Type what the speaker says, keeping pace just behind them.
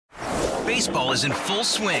Baseball is in full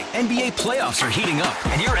swing. NBA playoffs are heating up,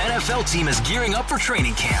 and your NFL team is gearing up for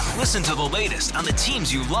training camp. Listen to the latest on the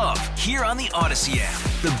teams you love here on the Odyssey app.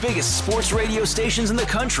 The biggest sports radio stations in the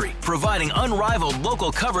country, providing unrivaled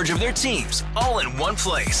local coverage of their teams, all in one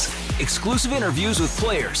place. Exclusive interviews with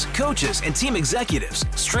players, coaches, and team executives,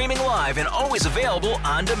 streaming live and always available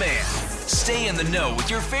on demand. Stay in the know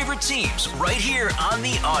with your favorite teams right here on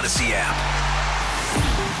the Odyssey app.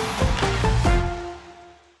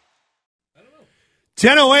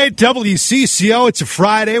 10:08 WCCO. It's a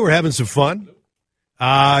Friday. We're having some fun.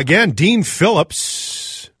 Again, Dean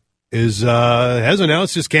Phillips has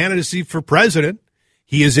announced his candidacy for president.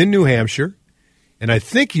 He is in New Hampshire, and I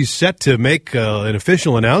think he's set to make an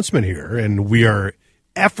official announcement here, and we are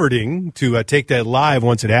efforting to take that live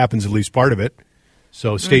once it happens, at least part of it.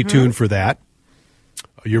 So stay tuned for that.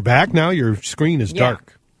 You're back now. Your screen is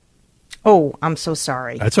dark. Oh, I'm so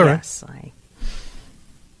sorry. That's all right. Yes, I'm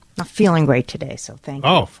not feeling great today, so thank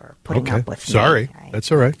you for putting up with me. Sorry.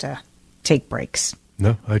 That's all right. To take breaks.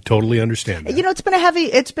 No, I totally understand that. You know, it's been a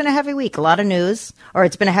heavy week. A lot of news, or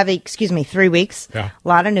it's been a heavy, 3 weeks. Yeah. A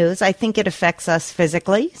lot of news. I think it affects us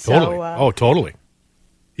physically. Totally. So, Totally.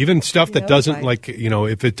 Even stuff that doesn't,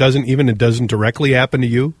 if it doesn't directly happen to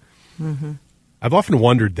you. Mm-hmm. I've often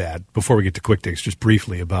wondered that, before we get to quick takes, just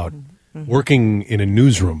briefly, about working in a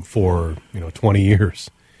newsroom for, 20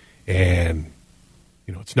 years. And,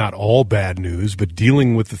 it's not all bad news, but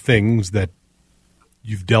dealing with the things that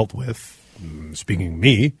you've dealt with, speaking of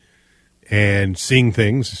me, and seeing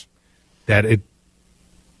things that it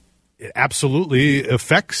absolutely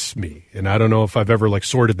affects me. And I don't know if I've ever,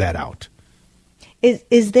 sorted that out.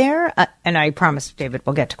 Is there, and I promise, David,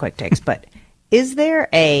 we'll get to quick takes, but is there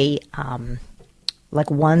a,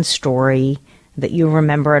 one story that you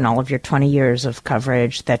remember in all of your 20 years of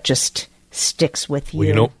coverage that just sticks with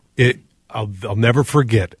you? Well, I'll never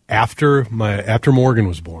forget, after Morgan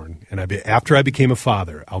was born, and after I became a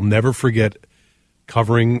father, I'll never forget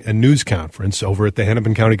covering a news conference over at the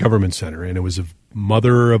Hennepin County Government Center, and it was a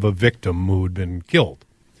mother of a victim who had been killed.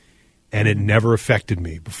 And it never affected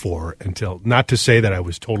me before until, not to say that I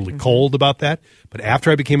was totally cold about that, but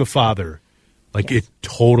after I became a father, it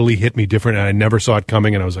totally hit me different, and I never saw it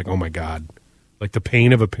coming, and I was like, oh, my God. The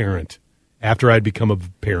pain of a parent, after I'd become a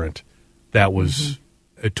parent, that was,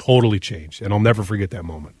 it totally changed, and I'll never forget that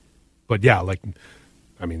moment. But, yeah,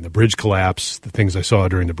 the bridge collapse, the things I saw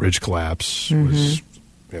during the bridge collapse was,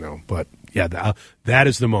 but, yeah, that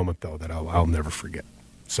is the moment, though, that I'll never forget.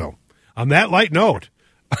 So, on that light note,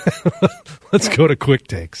 let's go to quick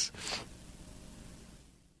takes.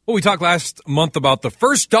 Well, we talked last month about the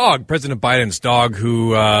first dog, President Biden's dog,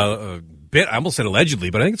 who bit, I almost said allegedly,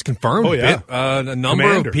 but I think it's confirmed, bit a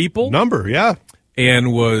number of people.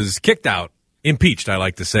 And was kicked out, impeached, I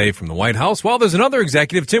like to say, from the White House. Well, there's another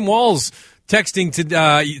executive, Tim Walz, texting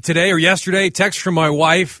today or yesterday, text from my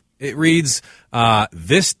wife. It reads,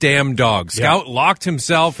 this damn dog. Scout locked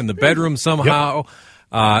himself in the bedroom somehow.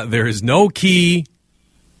 There is no key.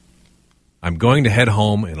 I'm going to head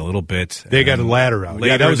home in a little bit. They got a ladder out.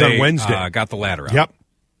 That was on Wednesday. Got the ladder out. Yep.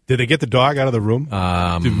 Did they get the dog out of the room?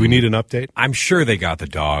 Did we need an update? I'm sure they got the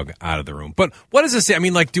dog out of the room. But what does this say? I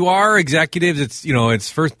mean, do our executives, it's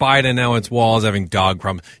first Biden, now it's Walz having dog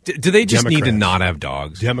problems. Do they just need to not have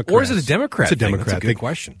dogs? Democrats. Or is it a Democrat It's a thing? Democrat. That's a good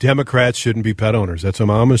question. Democrats shouldn't be pet owners. I'm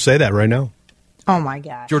going to say that right now. Oh, my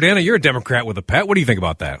gosh. Jordana, you're a Democrat with a pet. What do you think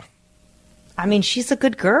about that? I mean, she's a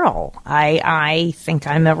good girl. I think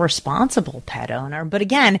I'm a responsible pet owner. But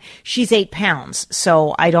again, she's 8 pounds.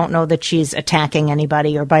 So I don't know that she's attacking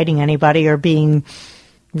anybody or biting anybody or being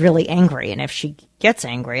really angry. And if she gets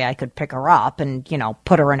angry, I could pick her up and,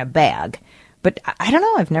 put her in a bag. But I don't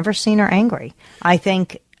know. I've never seen her angry. I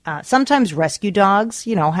think sometimes rescue dogs,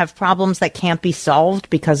 have problems that can't be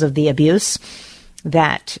solved because of the abuse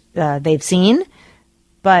that they've seen.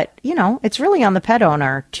 But, it's really on the pet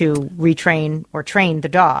owner to retrain or train the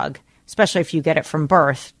dog, especially if you get it from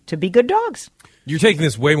birth, to be good dogs. You're taking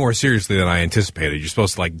this way more seriously than I anticipated. You're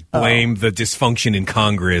supposed to blame the dysfunction in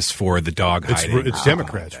Congress for the dog hiding. It's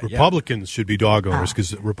Democrats. Republicans should be dog owners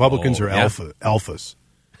because Republicans are alphas,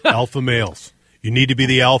 alpha males. You need to be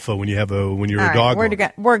the alpha when you're a dog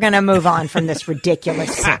owner. We're going to move on from this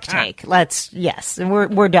ridiculous quick take.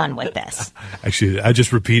 We're done with this. Actually, I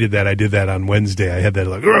just repeated that. I did that on Wednesday. I had that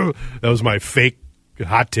that was my fake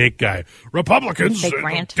hot take guy. Republicans,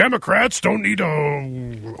 Democrats don't need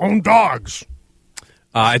to own dogs.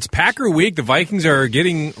 It's Packer week. The Vikings are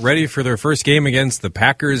getting ready for their first game against the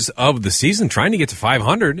Packers of the season, trying to get to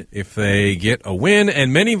 500 if they get a win.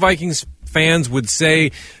 And many Vikings fans would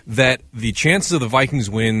say that the chances of the Vikings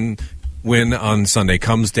win win on Sunday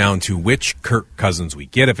comes down to which Kirk Cousins we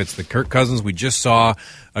get. If it's the Kirk Cousins we just saw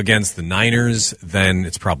against the Niners, then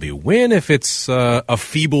it's probably a win. If it's a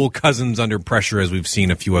feeble Cousins under pressure, as we've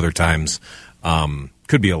seen a few other times,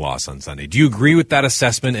 could be a loss on Sunday. Do you agree with that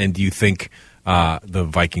assessment, and do you think the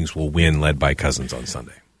Vikings will win led by Cousins on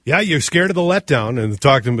Sunday? Yeah, you're scared of the letdown, and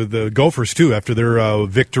talking with the Gophers, too, after their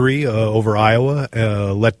victory over Iowa,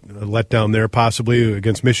 let down there possibly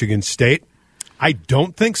against Michigan State. I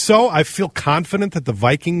don't think so. I feel confident that the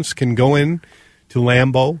Vikings can go in to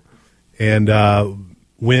Lambeau and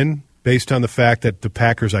win based on the fact that the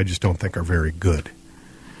Packers I just don't think are very good.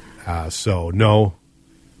 So, no,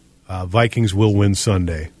 Vikings will win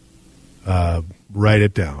Sunday. Write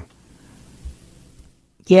it down.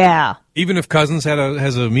 Yeah. Even if Cousins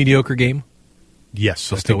has a mediocre game? Yes.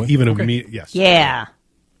 So still even okay. Yes. Yeah.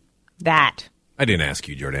 That. I didn't ask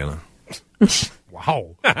you, Jordana.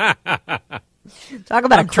 Wow. Talk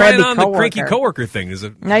about I'm a crabby trying on coworker. the cranky coworker thing. Is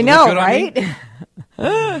it? I know, right?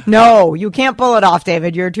 No, you can't pull it off,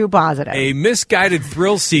 David. You're too positive. A misguided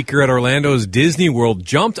thrill seeker at Orlando's Disney World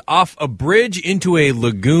jumped off a bridge into a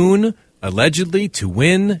lagoon, allegedly to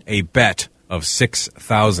win a bet of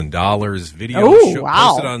 $6,000. Video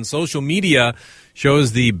posted on social media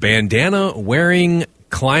shows the bandana-wearing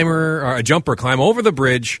jumper climb over the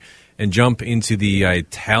bridge and jump into the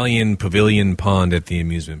Italian pavilion pond at the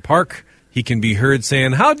amusement park. He can be heard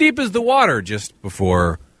saying, "How deep is the water?" just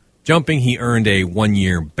before jumping. He earned a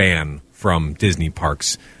 1-year ban from Disney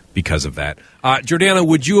parks because of that. Jordana,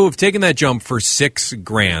 would you have taken that jump for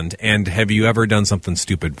 $6,000? And have you ever done something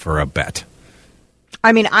stupid for a bet?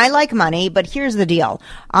 I mean, I like money, but here's the deal.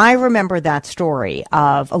 I remember that story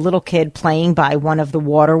of a little kid playing by one of the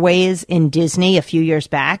waterways in Disney a few years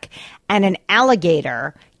back, and an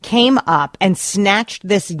alligator came up and snatched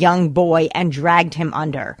this young boy and dragged him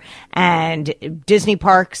under. And Disney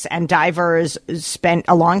parks and divers spent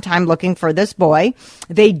a long time looking for this boy.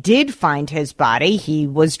 They did find his body. He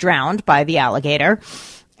was drowned by the alligator.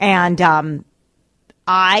 And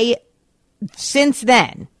since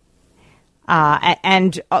then,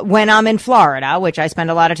 when I'm in Florida, which I spend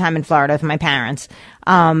a lot of time in Florida with my parents,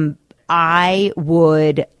 I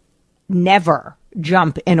would never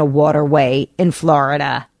jump in a waterway in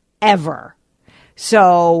Florida, ever.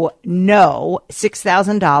 So, no,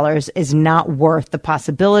 $6,000 is not worth the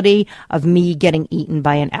possibility of me getting eaten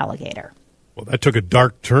by an alligator. Well, that took a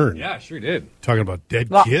dark turn. Yeah, sure did. Talking about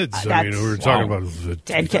dead kids. I mean, we were talking about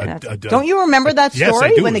dead kids. Don't you remember that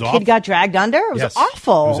story when the kid got dragged under? It was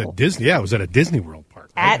awful. It was at Disney. Yeah, it was at a Disney World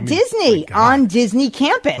park. At Disney, on Disney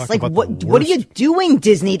campus. Like, what are you doing,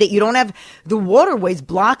 Disney, that you don't have the waterways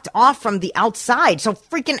blocked off from the outside so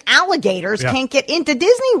freaking alligators can't get into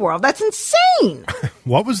Disney World? That's insane.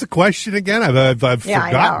 What was the question again? I've forgotten.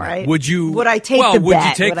 I know, right? Would I take the bet? Would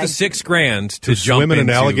you take the $6,000 to jump swim in an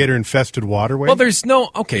alligator-infested waterway? Well, there's no...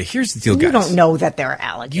 Okay, here's the deal, guys. You don't know that there are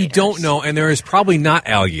alligators. You don't know, and there is probably not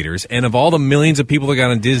alligators. And of all the millions of people that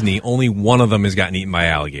got on Disney, only one of them has gotten eaten by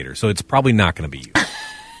alligators. So it's probably not going to be you.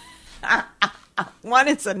 One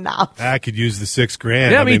is enough. I could use the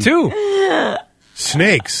 $6,000. Yeah, me too.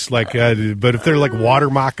 Snakes, but if they're like water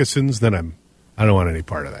moccasins, then I don't want any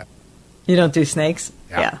part of that. You don't do snakes?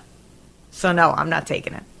 Yeah. So no, I'm not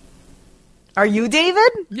taking it. Are you,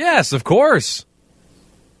 David? Yes, of course.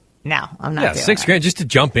 No, I'm not. Yeah, $6,000 just to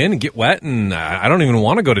jump in and get wet, and I don't even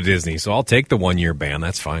want to go to Disney, so I'll take the 1-year ban.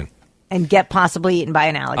 That's fine. And get possibly eaten by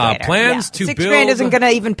an alligator. Plans to build $6,000 isn't going to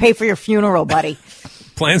even pay for your funeral, buddy.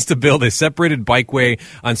 Plans to build a separated bikeway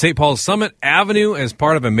on St. Paul's Summit Avenue as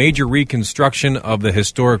part of a major reconstruction of the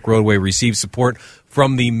historic roadway received support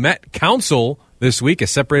from the Met Council this week. A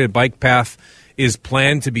separated bike path is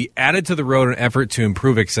planned to be added to the road in an effort to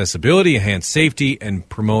improve accessibility, enhance safety, and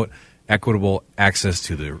promote equitable access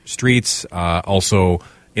to the streets. Also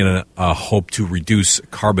in a hope to reduce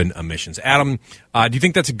carbon emissions. Adam, do you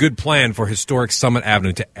think that's a good plan for historic Summit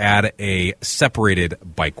Avenue to add a separated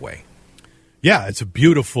bikeway? Yeah, it's a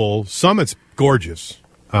beautiful Summit's gorgeous,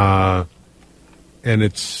 and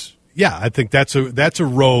I think that's a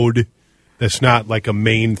road that's not like a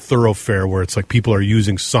main thoroughfare where it's like people are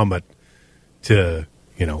using Summit to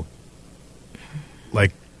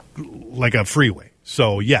like a freeway.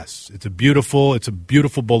 So yes, it's a beautiful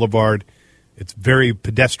boulevard. It's very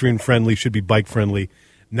pedestrian friendly, should be bike friendly.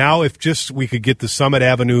 Now, if just we could get the Summit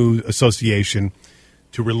Avenue Association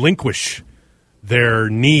to relinquish their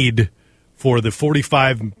need for the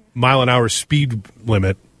 45-mile-an-hour speed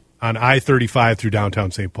limit on I-35 through downtown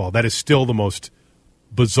St. Paul. That is still the most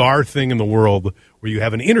bizarre thing in the world, where you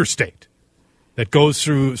have an interstate that goes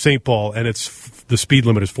through St. Paul, and the speed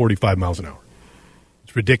limit is 45 miles an hour.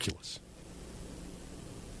 It's ridiculous.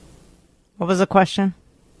 What was the question?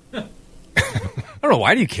 I don't know.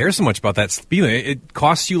 Why do you care so much about that speeding? It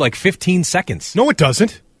costs you like 15 seconds. No, it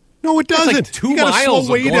doesn't. No, it doesn't. It's like 2 miles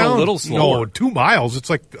way going down. A little slower. No, 2 miles. It's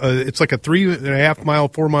like a 3.5 mile,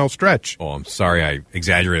 4 mile stretch. Oh, I'm sorry. I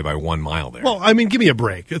exaggerated by 1 mile there. Well, I mean, give me a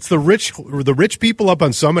break. It's the rich people up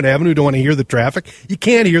on Summit Avenue who don't want to hear the traffic. You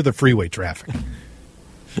can't hear the freeway traffic.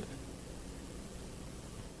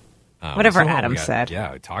 Whatever Adam said.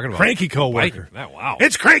 Yeah, talking about cranky coworker. Wow,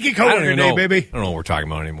 it's cranky coworker day, baby. I don't know what we're talking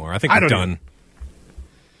about anymore. I think we're done.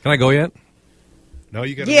 Can I go yet? No,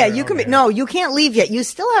 you got. Yeah, you can. No, you can't leave yet. You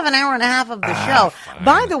still have an hour and a half of the show. Fine.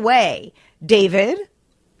 By the way, David,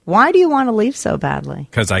 why do you want to leave so badly?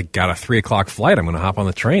 Because I got a 3:00 flight. I'm going to hop on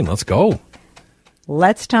the train. Let's go.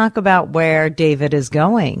 Let's talk about where David is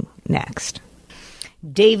going next.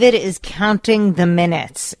 David is counting the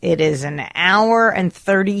minutes. It is an hour and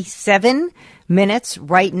 37 minutes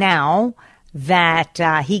right now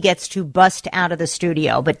that he gets to bust out of the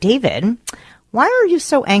studio. But David, why are you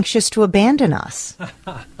so anxious to abandon us? Yeah,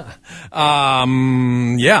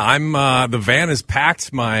 I'm. The van is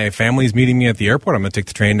packed. My family's meeting me at the airport. I'm going to take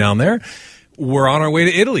the train down there. We're on our way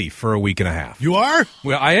to Italy for a week and a half. You are?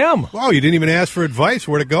 Well, I am. Wow, you didn't even ask for advice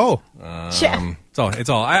where to go. It's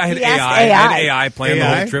all. I had He AI. asked I had AI plan the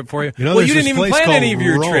whole trip for you. You know, well, you didn't even plan any of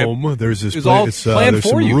your Rome. trip. There's this it was all place. planned There's for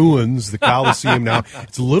some you. ruins. The Colosseum now.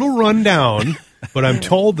 It's a little run down, but I'm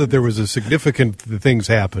told that there was a significant things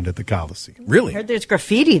happened at the Colosseum. Really? I heard there's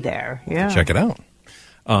graffiti there. Yeah. Check it out.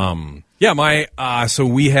 Yeah, I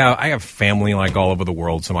have family like all over the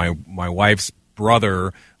world. So my wife's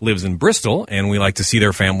brother lives in Bristol, and we like to see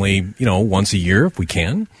their family, once a year if we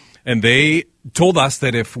can. And they told us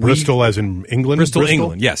that if Bristol as in England? Bristol,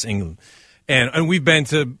 England. Yes, England. And we've been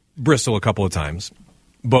to Bristol a couple of times,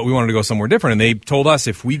 but we wanted to go somewhere different. And they told us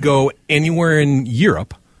if we go anywhere in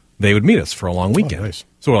Europe, they would meet us for a long weekend. Oh, nice.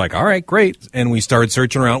 So we're like, all right, great. And we started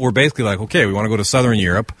searching around. We're basically like, okay, we want to go to Southern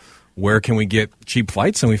Europe. Where can we get cheap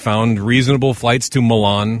flights? And we found reasonable flights to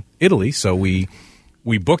Milan, Italy. So we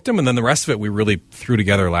booked them, and then the rest of it we really threw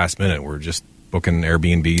together last minute. We're just booking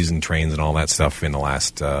Airbnbs and trains and all that stuff in the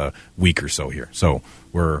last week or so here. So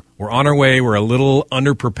we're on our way. We're a little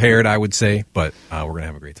underprepared, I would say, but we're going to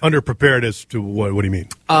have a great time. Underprepared as to what do you mean?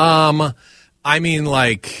 I mean,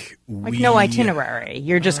 like no itinerary.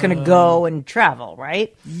 You're just going to go and travel,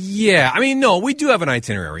 right? Yeah. I mean, no, we do have an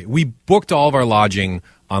itinerary. We booked all of our lodging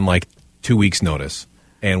on like 2 weeks' notice.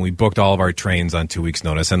 And we booked all of our trains on 2 weeks'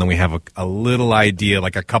 notice. And then we have a little idea,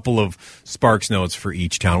 like a couple of Sparks notes for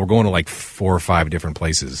each town. We're going to like 4 or 5 different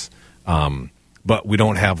places. But we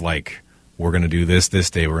don't have like, we're going to do this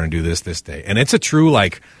day, we're going to do this day. And it's a true,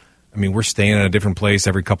 we're staying at a different place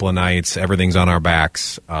every couple of nights. Everything's on our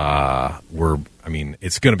backs.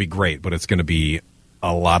 It's going to be great, but it's going to be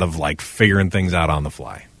a lot of like figuring things out on the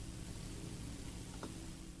fly.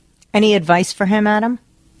 Any advice for him, Adam?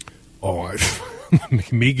 Oh,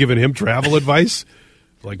 me giving him travel advice?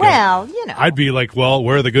 I'd be like, well,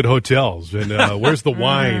 where are the good hotels? And where's the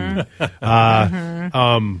wine?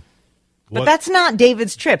 But that's not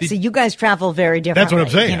David's trip. So you guys travel very differently. That's what I'm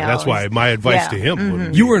saying. That's why my advice to him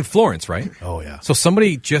would be. You were in Florence, right? Oh, yeah. So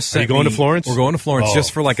somebody just sent me. Are you going to Florence? We're going to Florence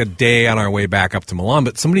just for like a day on our way back up to Milan.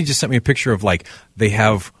 But somebody just sent me a picture of like they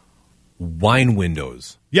have wine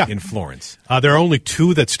windows in Florence. There are only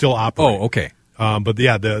 2 that still operate. Oh, okay. But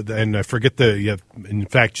yeah, and I forget in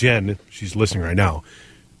fact, Jen, she's listening right now,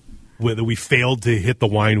 we failed to hit the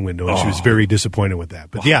wine window, and she was very disappointed with that.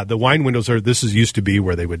 But yeah, the wine windows used to be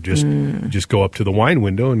where they would just go up to the wine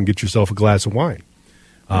window and get yourself a glass of wine.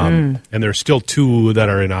 And there are still 2 that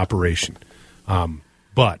are in operation.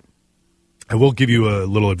 But I will give you a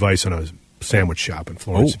little advice on a sandwich shop in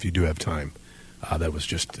Florence if you do have time. It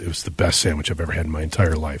was the best sandwich I've ever had in my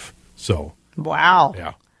entire life. So wow.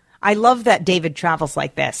 Yeah. I love that David travels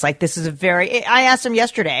like this. Like, this is I asked him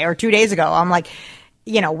yesterday or 2 days ago. I'm like,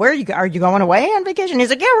 where are you going away on vacation?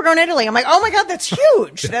 He's like, yeah, we're going to Italy. I'm like, oh my God, that's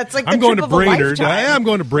huge. That's like, I'm going to Brainerd. I'm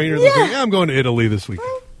going to Brainerd this week. I'm going to Italy this week.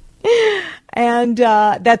 And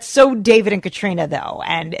that's so David and Katrina, though.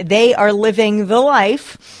 And they are living the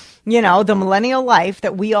life, the millennial life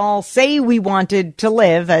that we all say we wanted to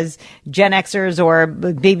live as Gen Xers or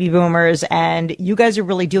baby boomers. And you guys are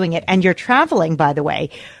really doing it. And you're traveling, by the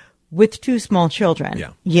way, with 2 small children.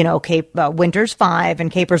 Yeah. Winter's 5 and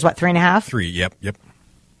Caper's 3.5? 3, yep.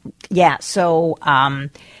 Yeah. So,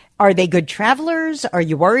 are they good travelers? Are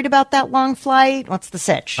you worried about that long flight? What's the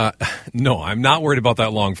sitch? No, I'm not worried about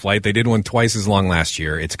that long flight. They did one twice as long last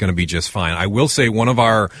year. It's going to be just fine. I will say one of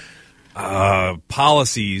our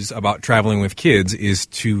policies about traveling with kids is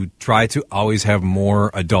to try to always have more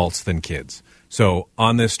adults than kids. So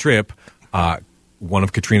on this trip, one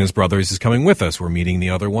of Katrina's brothers is coming with us. We're meeting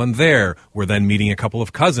the other one there. We're then meeting a couple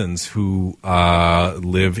of cousins who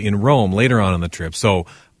live in Rome later on in the trip. So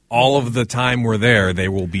all of the time we're there,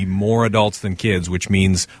 there will be more adults than kids, which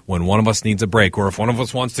means when one of us needs a break or if one of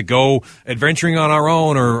us wants to go adventuring on our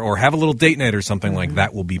own or have a little date night or something like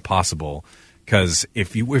that will be possible. Because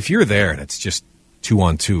if you're there and it's just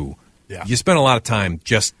 2-on-2, you spend a lot of time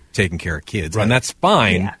just taking care of kids, and that's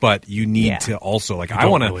fine. But you need to also I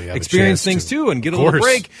want to experience things too and get a little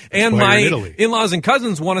break. And my in-laws and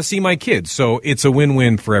cousins want to see my kids, so it's a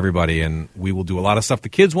win-win for everybody. And we will do a lot of stuff the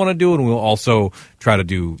kids want to do, and we'll also try to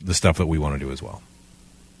do the stuff that we want to do as well.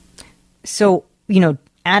 So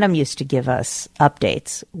Adam used to give us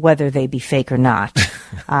updates, whether they be fake or not.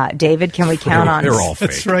 David, can we count on? They're all fake.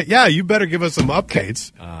 That's right. Yeah, you better give us some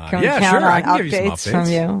updates. Can we count on updates from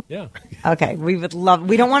you? Yeah. Okay, we would love.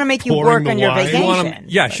 We don't want to make you work on your vacation.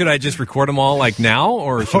 Should I just record them all now,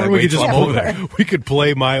 or should I wait till I'm over there? We could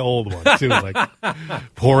play my old one too, like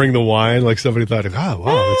pouring the wine. Like somebody thought, wow,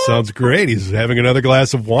 that sounds great. He's having another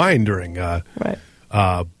glass of wine during. Right.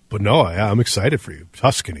 But no, I'm excited for you,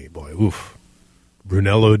 Tuscany, boy. Oof.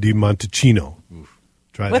 Brunello di Montalcino.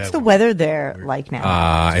 What's the weather there like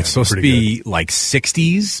now? It's supposed to be like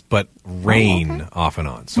 60s, but rain off and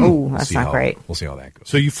on. So that's not great. We'll see how that goes.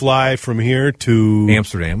 So you fly from here to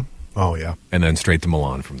Amsterdam. Oh yeah, and then straight to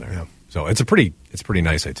Milan from there. Yeah. So it's a pretty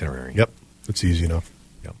nice itinerary. Yep, it's easy enough.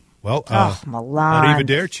 Yep. Well, Milan,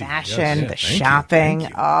 arrivederci. Fashion, the shopping.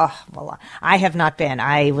 Milan. I have not been.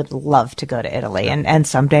 I would love to go to Italy, and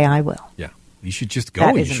someday I will. Yeah. You should just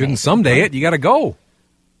go. You shouldn't someday it. You got to go.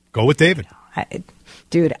 Go with David.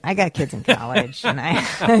 Dude, I got kids in college, and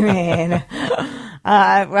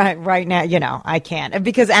right now, I can't.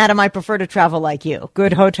 Because, Adam, I prefer to travel like you.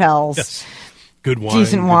 Good hotels. Good wine.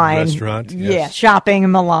 Decent wine. Restaurant. Yes. Yeah, shopping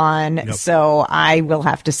in Milan. Yep. So I will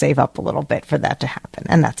have to save up a little bit for that to happen,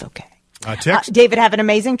 and that's okay. David, have an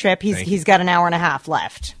amazing trip. He's got an hour and a half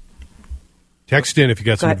left. Text in if you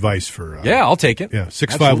got some advice for... I'll take it. Yeah,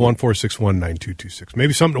 651-461-9226.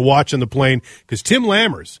 Maybe something to watch on the plane, because Tim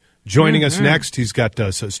Lammers joining us next. He's got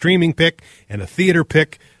a streaming pick and a theater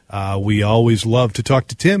pick. We always love to talk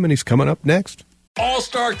to Tim, and he's coming up next.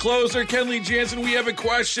 All-star closer Kenley Jansen, we have a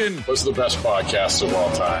question. What's the best podcast of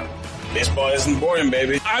all time? Baseball isn't boring,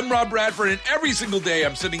 baby. I'm Rob Bradford, and every single day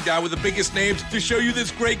I'm sitting down with the biggest names to show you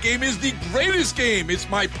this great game is the greatest game. It's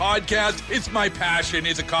my podcast. It's my passion.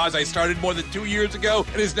 It's a cause I started more than 2 years ago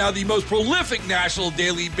and is now the most prolific national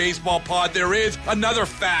daily baseball pod there is. Another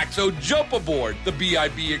fact, so jump aboard the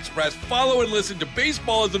BIB Express. Follow and listen to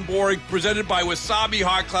Baseball Isn't Boring, presented by Wasabi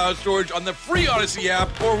Hot Cloud Storage on the free Odyssey app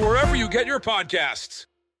or wherever you get your podcasts.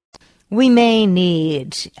 We may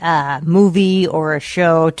need a movie or a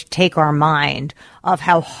show to take our mind of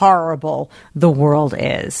how horrible the world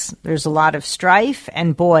is. There's a lot of strife,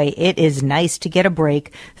 and boy, it is nice to get a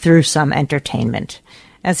break through some entertainment.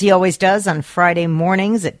 As he always does on Friday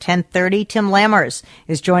mornings at 10:30, Tim Lammers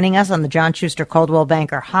is joining us on the John Schuster Coldwell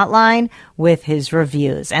Banker Hotline with his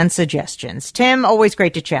reviews and suggestions. Tim, always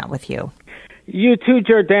great to chat with you. You too,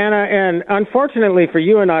 Jordana, and unfortunately for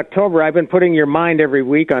you in October, I've been putting your mind every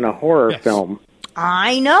week on a horror film.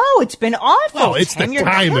 I know, it's been awful. Well, it's the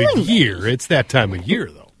time of year. It's that time of year,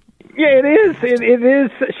 though. Yeah, it is. It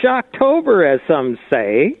is Shocktober, as some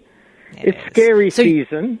say. It's scary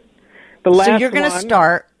season. So you're going to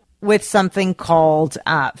start with something called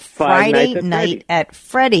Friday Night at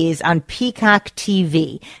Freddy's on Peacock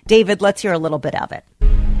TV. David, let's hear a little bit of it.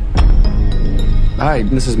 Hi,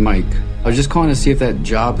 this is Mike. I was just calling to see if that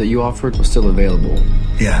job that you offered was still available.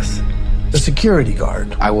 Yes. The security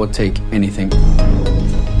guard. I will take anything.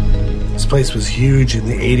 This place was huge in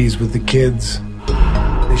the 80s with the kids.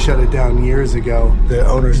 They shut it down years ago. The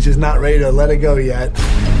owner's just not ready to let it go yet.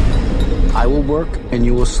 I will work and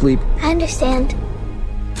you will sleep. I understand.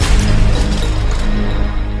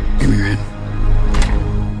 Give me your hand.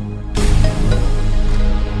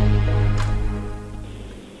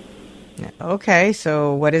 Okay,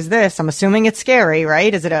 so what is this? I'm assuming it's scary,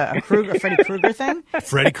 right? Is it a Freddy Krueger thing?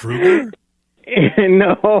 Freddy Krueger?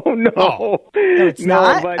 No. No, it's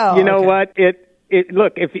not? But you know what?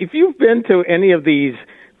 Look, if you've been to any of these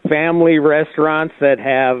family restaurants that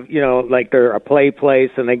have, like they're a play place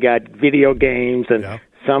and they got video games and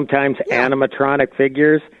sometimes animatronic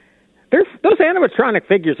figures, those animatronic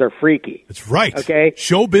figures are freaky. That's right. Okay?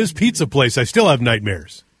 Showbiz Pizza Place. I still have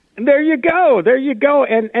nightmares. There you go.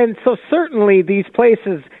 And so certainly these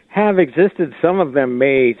places have existed. Some of them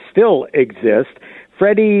may still exist.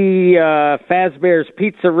 Freddy Fazbear's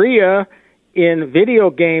Pizzeria in video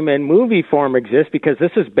game and movie form exists because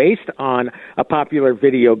this is based on a popular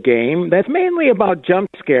video game that's mainly about jump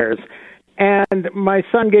scares. And my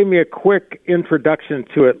son gave me a quick introduction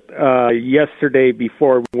to it yesterday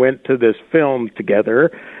before we went to this film together,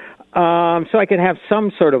 so I could have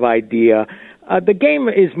some sort of idea. The game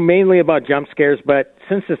is mainly about jump scares, but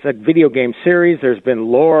since it's a video game series, there's been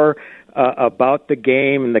lore about the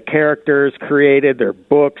game and the characters created, their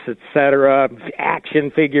books, etc., action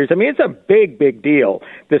figures. I mean, it's a big, big deal,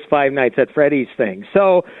 this Five Nights at Freddy's thing.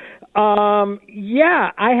 So,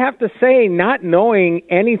 yeah, I have to say, not knowing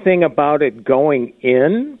anything about it going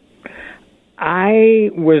in, I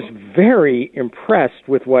was very impressed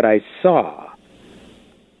with what I saw.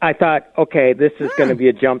 I thought, okay, this is going to be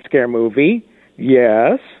a jump scare movie.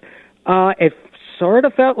 Yes. It sort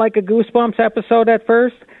of felt like a Goosebumps episode at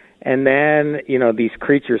first, and then, these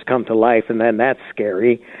creatures come to life, and then that's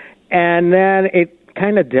scary. And then it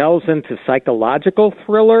kind of delves into psychological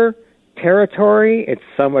thriller territory. It's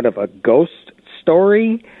somewhat of a ghost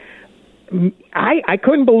story. I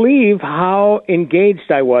couldn't believe how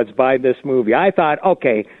engaged I was by this movie. I thought,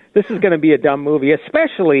 okay, this is going to be a dumb movie,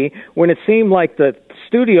 especially when it seemed like the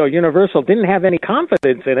studio, Universal, didn't have any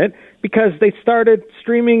confidence in it because they started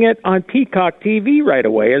streaming it on Peacock TV right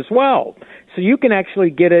away as well. So you can actually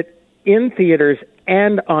get it in theaters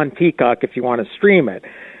and on Peacock if you want to stream it.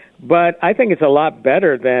 But I think it's a lot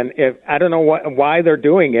better than I don't know why they're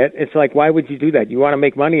doing it. It's like, why would you do that? You want to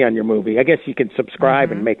make money on your movie. I guess you can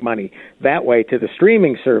subscribe and make money that way to the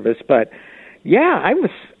streaming service. But yeah,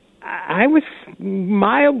 I was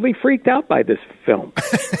mildly freaked out by this film.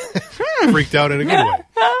 Freaked out in a good way.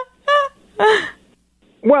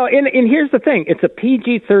 Well, and here's the thing. It's a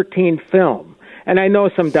PG-13 film. And I know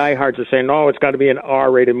some diehards are saying, oh, it's got to be an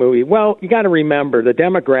R-rated movie. Well, you got to remember the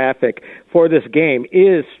demographic for this game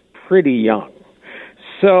is pretty young.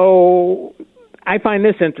 So I find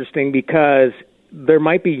this interesting because there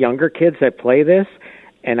might be younger kids that play this,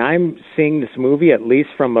 and I'm seeing this movie at least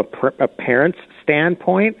from a parent's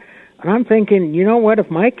standpoint, and I'm thinking, you know what, if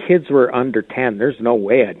my kids were under 10, there's no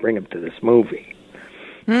way I'd bring them to this movie.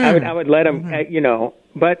 I would let them,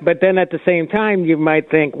 but then at the same time, you might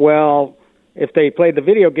think, well, if they played the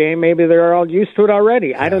video game, maybe they're all used to it already.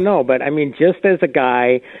 Yeah. I don't know. But, I mean, just as a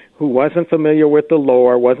guy who wasn't familiar with the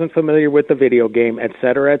lore, wasn't familiar with the video game, et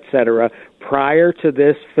cetera, prior to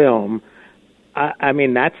this film, I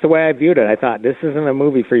mean, that's the way I viewed it. I thought, this isn't a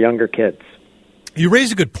movie for younger kids. You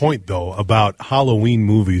raise a good point, though, about Halloween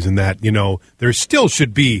movies and that, there still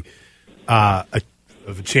should be a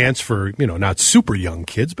chance for, not super young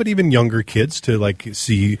kids, but even younger kids to,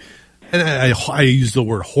 see... And I use the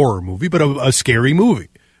word horror movie, but a scary movie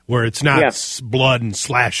where it's not blood and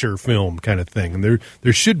slasher film kind of thing. And there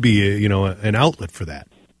should be an outlet for that.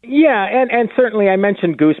 Yeah, and certainly I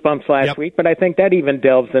mentioned Goosebumps last week, but I think that even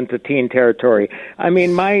delves into teen territory. I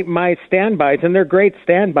mean, my standbys, and they're great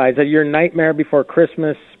standbys, are your Nightmare Before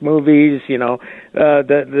Christmas movies. Their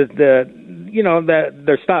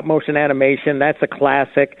stop motion animation. That's a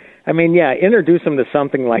classic. I mean, introduce them to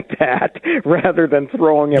something like that rather than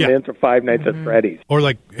throwing them into Five Nights at Freddy's. Or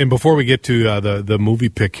and before we get to the movie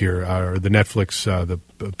pick here, or the Netflix, the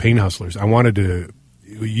Pain Hustlers, I wanted to,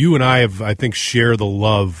 you and I share the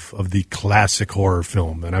love of the classic horror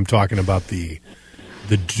film, and I'm talking about the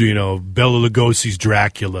Bela Lugosi's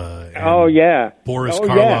Dracula. And Boris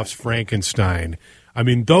Karloff's Frankenstein. I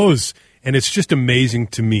mean, those, and it's just amazing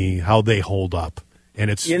to me how they hold up. And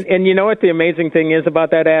you know what the amazing thing is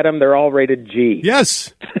about that, Adam? They're all rated G.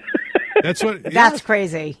 Yes. That's what. That's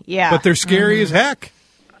crazy. Yeah. But they're scary as heck.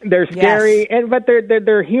 They're scary, but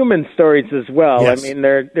they're human stories as well. Yes. I mean,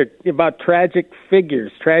 they're about tragic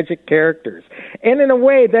figures, tragic characters. And in a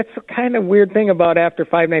way, that's the kind of weird thing about after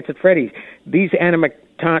Five Nights at Freddy's. These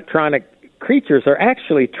animatronic creatures are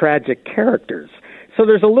actually tragic characters. So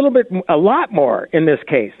there's a lot more in this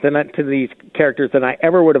case to these characters than I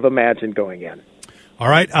ever would have imagined going in. All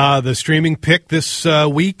right, the streaming pick this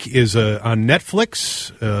week is on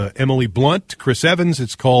Netflix. Emily Blunt, Chris Evans.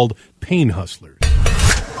 It's called Pain Hustlers.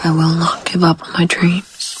 I will not give up on my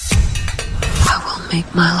dreams. I will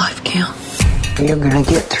make my life count. You're going to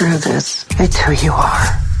get through this. It's who you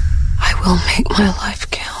are. I will make my life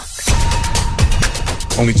count.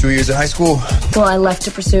 Only 2 years of high school? Well, I left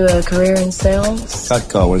to pursue a career in sales.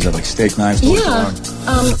 What is that, like steak knives? Yeah,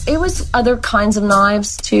 it was other kinds of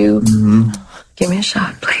knives, too. Mm-hmm. Give me a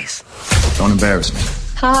shot, please. Don't embarrass me.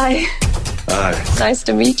 Hi. Hi. Nice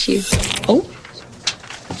to meet you. Oh.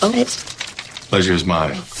 Pleasure is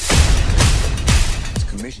mine.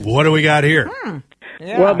 What do we got here?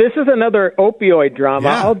 Yeah. Well, this is another opioid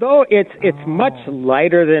drama, although it's much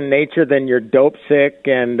lighter than nature than your Dope Sick,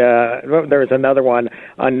 and there was another one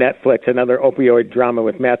on Netflix, another opioid drama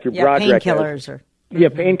with Matthew Broderick. Painkillers. Yeah,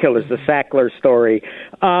 Painkillers, the Sackler story.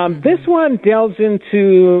 This one delves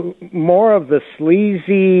into more of the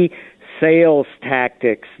sleazy sales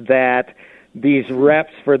tactics that these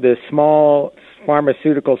reps for this small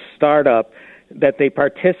pharmaceutical startup that they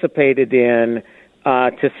participated in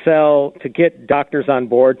to get doctors on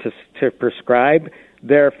board to prescribe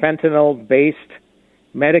their fentanyl-based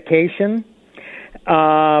medication.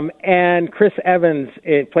 And Chris Evans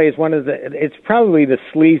plays it's probably the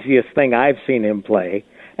sleaziest thing I've seen him play.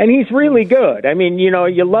 And he's really good. I mean, you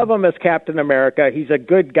love him as Captain America. He's a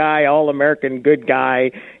good guy, all-American good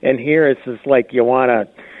guy. And here it's just like he's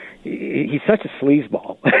such a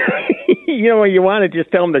sleazeball. You want to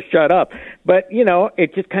just tell him to shut up. But,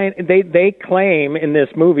 it just they claim in this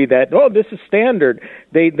movie that, this is standard.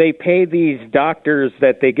 They pay these doctors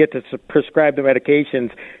that they get to prescribe the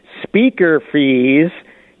medications speaker fees,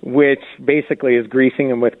 which basically is greasing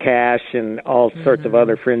them with cash and all sorts of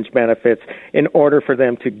other fringe benefits in order for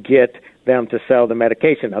them to get them to sell the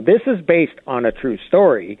medication. Now, this is based on a true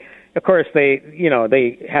story. Of course, they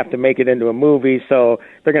have to make it into a movie, so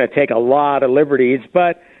they're going to take a lot of liberties,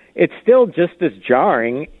 but it's still just as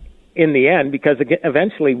jarring in the end because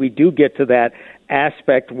eventually we do get to that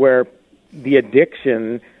aspect where the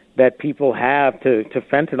addiction that people have to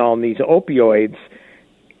fentanyl and these opioids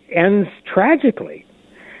ends tragically.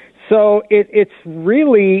 So it's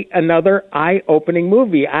really another eye-opening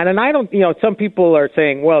movie. And I don't, some people are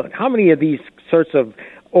saying, well, how many of these sorts of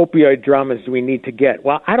opioid dramas do we need to get?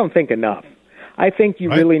 Well, I don't think enough. I think you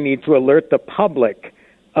really need to alert the public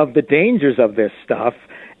of the dangers of this stuff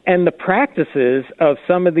and the practices of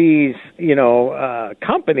some of these,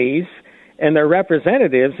 companies and their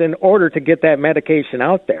representatives in order to get that medication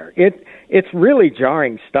out there. It's really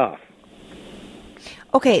jarring stuff.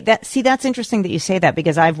 Okay, that's interesting that you say that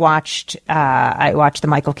because I watched the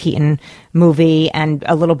Michael Keaton movie and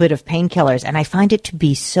a little bit of Painkillers, and I find it to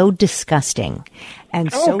be so disgusting and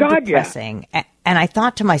depressing. Yeah. And I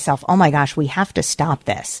thought to myself, oh my gosh, we have to stop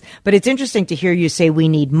this. But it's interesting to hear you say we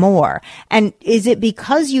need more. And is it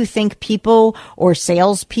because you think people or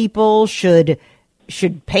salespeople should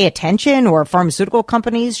pay attention, or pharmaceutical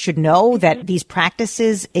companies should know that these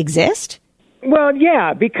practices exist? Well,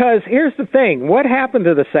 yeah, because here's the thing. What happened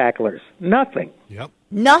to the Sacklers? Nothing. Yep.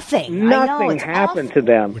 Nothing. Nothing happened to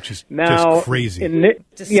them. Which is now, just crazy. In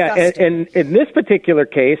this particular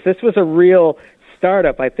case, this was a real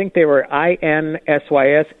startup. I think they were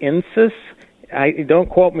INSYS. Don't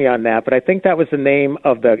quote me on that, but I think that was the name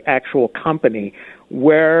of the actual company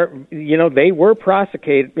where, they were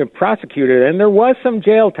prosecuted, and there was some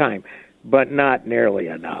jail time, but not nearly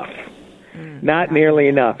enough. Not nearly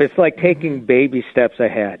enough. It's like taking baby steps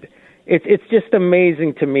ahead. It's just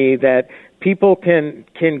amazing to me that people can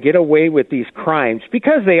get away with these crimes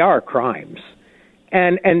because they are crimes,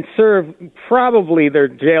 and serve probably their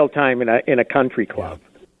jail time in a country club.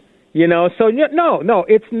 So no,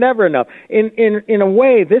 it's never enough. In a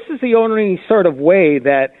way, this is the only sort of way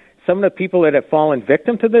that some of the people that have fallen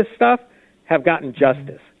victim to this stuff have gotten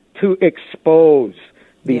justice, to expose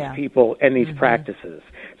these people and these practices.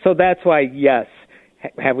 So that's why, yes.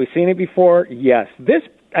 Have we seen it before? Yes. This,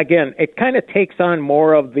 again, it kind of takes on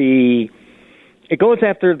more of it goes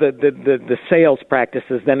after the sales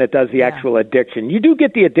practices than it does the actual addiction. You do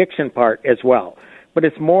get the addiction part as well, but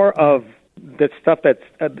it's more of the stuff that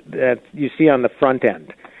you see on the front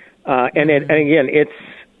end. And again,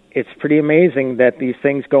 it's pretty amazing that these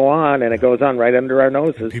things go on, and it goes on right under our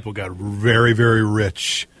noses. And people got very, very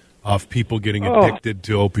rich of people getting addicted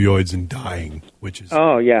to opioids and dying, which is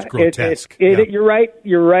grotesque. You're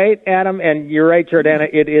right, Adam, and you're right, Jordana.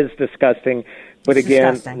 It is disgusting. But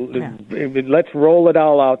again, let's roll it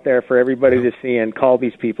all out there for everybody to see and call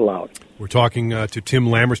these people out. We're talking to Tim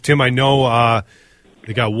Lammers. Tim, I know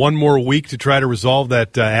they got one more week to try to resolve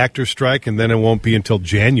that actor strike, and then it won't be until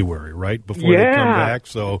January, right, before they come back.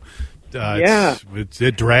 So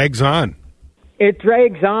it drags on. It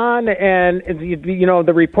drags on, and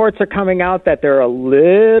the reports are coming out that they're a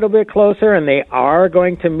little bit closer, and they are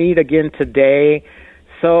going to meet again today.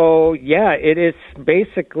 So it is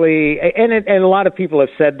basically, and a lot of people have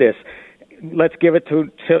said this. Let's give it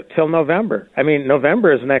till November. I mean,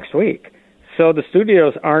 November is next week. So the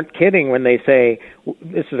studios aren't kidding when they say,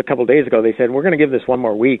 this is a couple of days ago, they said, we're going to give this one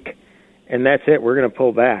more week, and that's it. We're going to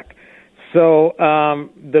pull back. So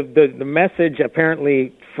the message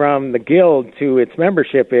apparently from the Guild to its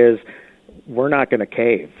membership is we're not going to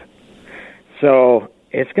cave. So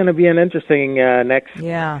it's going to be an interesting next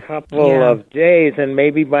couple of days, and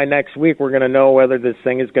maybe by next week we're going to know whether this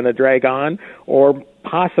thing is going to drag on or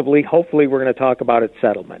possibly, hopefully, we're going to talk about its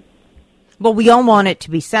settlement. Well, we all want it to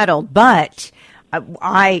be settled, but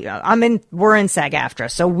we're in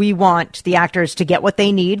SAG-AFTRA, so we want the actors to get what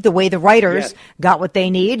they need, the way the writers got what they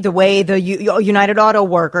need, the way the United Auto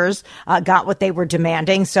Workers got what they were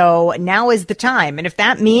demanding. So now is the time. And if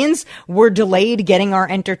that means we're delayed getting our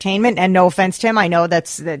entertainment, and no offense, Tim, I know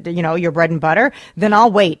that's your bread and butter, then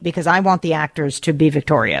I'll wait because I want the actors to be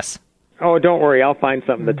victorious. Oh, don't worry. I'll find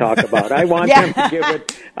something to talk about. I want them to give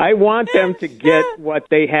it. I want them to get what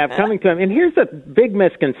they have coming to them. And here's a big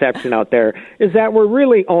misconception out there: is that we're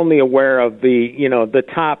really only aware of the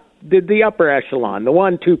top, the upper echelon, the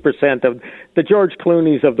 1-2% of the George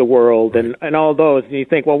Clooney's of the world, and all those. And you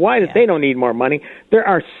think, well, why they don't need more money? There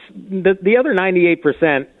are the other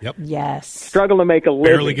 98%. Yep. Yes. Struggle to make a living.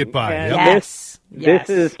 Barely get by. And Yep. This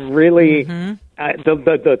is really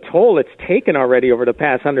the toll it's taken already over the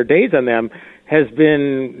past 100 days on them has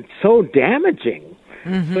been so damaging.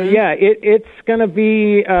 Mm-hmm. So it's going to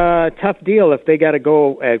be a tough deal if they got to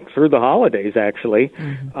go through the holidays actually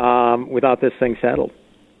without this thing settled.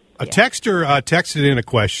 A texter texted in a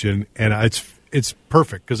question, and it's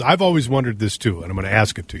perfect because I've always wondered this too, and I'm going to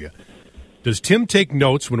ask it to you. Does Tim take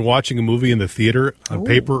notes when watching a movie in the theater on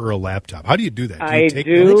paper or a laptop? How do you do that? I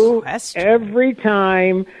do every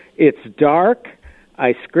time it's dark.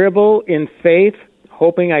 I scribble in faith,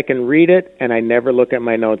 hoping I can read it, and I never look at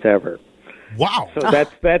my notes ever. Wow. So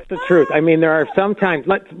that's the truth. I mean, there are sometimes,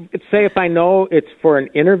 let's say if I know it's for an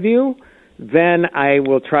interview, then I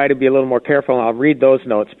will try to be a little more careful, and I'll read those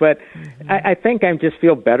notes. But I think I just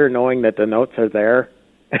feel better knowing that the notes are there.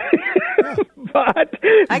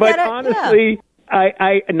 But honestly,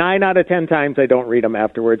 I 9 out of 10 times I don't read them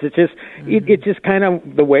afterwards. It's just it's just kind of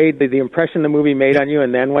the way the impression the movie made on you,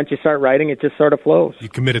 and then once you start writing, it just sort of flows. You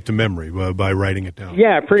commit it to memory by writing it down.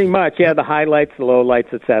 Yeah, pretty much. Yeah, the highlights, the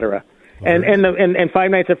lowlights, etc. And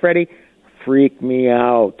Five Nights at Freddy freaked me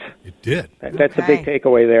out. It did. That's a big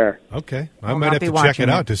takeaway there. Okay, I might have to check it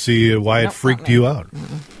out to see why it freaked you out.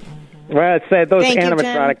 Well, it's those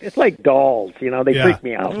animatronics. It's like dolls, they freak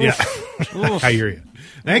me out. Yeah, I hear you.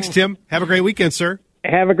 Thanks, Tim. Have a great weekend, sir.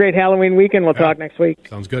 Have a great Halloween weekend. We'll talk next week.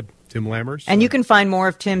 Sounds good. Tim Lammers. And you can find more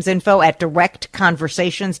of Tim's info at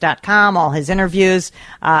directconversations.com, all his interviews.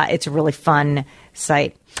 It's a really fun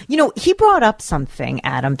site. He brought up something,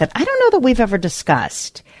 Adam, that I don't know that we've ever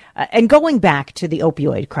discussed. And going back to the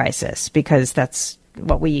opioid crisis, because that's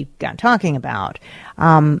what we got talking about.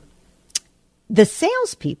 The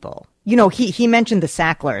salespeople, he mentioned the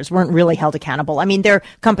Sacklers weren't really held accountable. I mean, their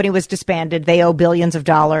company was disbanded. They owe billions of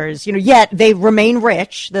dollars, yet they remain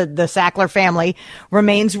rich. The Sackler family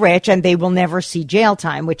remains rich, and they will never see jail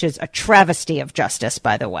time, which is a travesty of justice,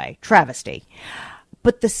 by the way. Travesty.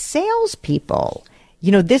 But the salespeople,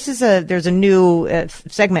 there's a new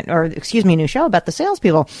new show about the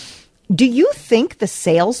salespeople. Do you think the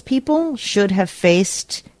salespeople should have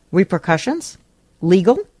faced repercussions?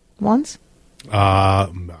 Legal ones?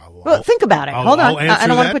 Well, think about it. Hold on. I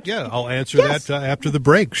don't want to put. Yeah, I'll answer that after the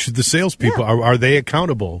break. Should the salespeople are they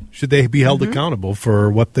accountable? Should they be held accountable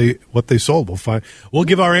for what they sold? We'll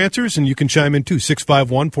give our answers, and you can chime in too.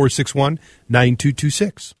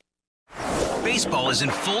 651-461-9226. Baseball is in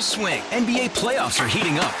full swing. NBA playoffs are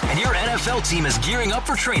heating up, and your NFL team is gearing up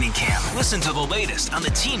for training camp. Listen to the latest on the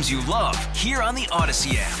teams you love here on the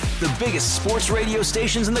Odyssey app. The biggest sports radio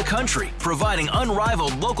stations in the country, providing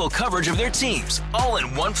unrivaled local coverage of their teams, all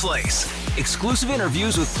in one place. Exclusive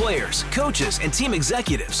interviews with players, coaches, and team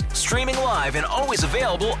executives, streaming live and always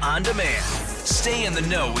available on demand. Stay in the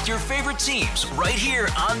know with your favorite teams right here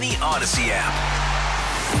on the Odyssey app.